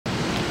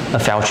A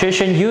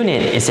filtration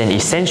unit is an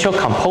essential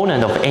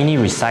component of any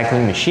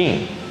recycling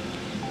machine.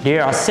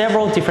 There are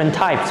several different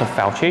types of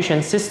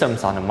filtration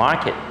systems on the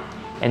market,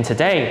 and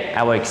today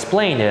I will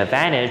explain the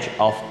advantage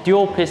of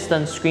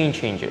dual-piston screen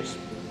changers.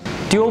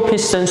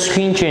 Dual-piston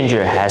screen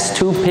changer has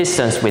two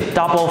pistons with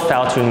double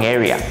filtering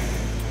area.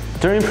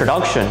 During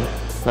production,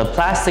 the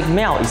plastic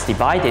melt is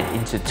divided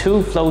into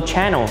two flow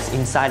channels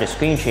inside the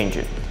screen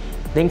changer,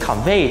 then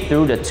conveyed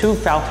through the two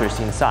filters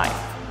inside.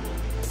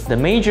 The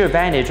major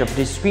advantage of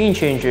this screen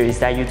changer is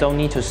that you don't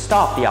need to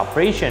stop the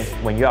operation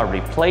when you are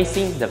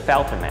replacing the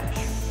filter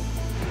mesh.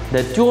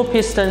 The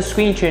dual-piston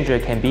screen changer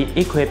can be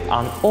equipped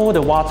on all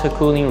the water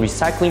cooling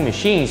recycling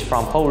machines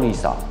from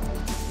POLYSTAR,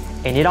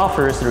 and it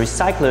offers the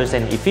recyclers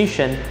an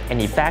efficient and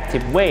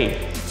effective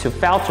way to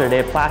filter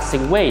their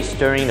plastic waste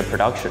during the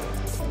production.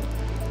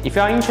 If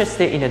you are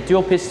interested in a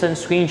dual-piston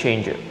screen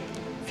changer,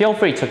 feel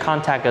free to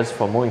contact us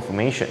for more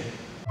information.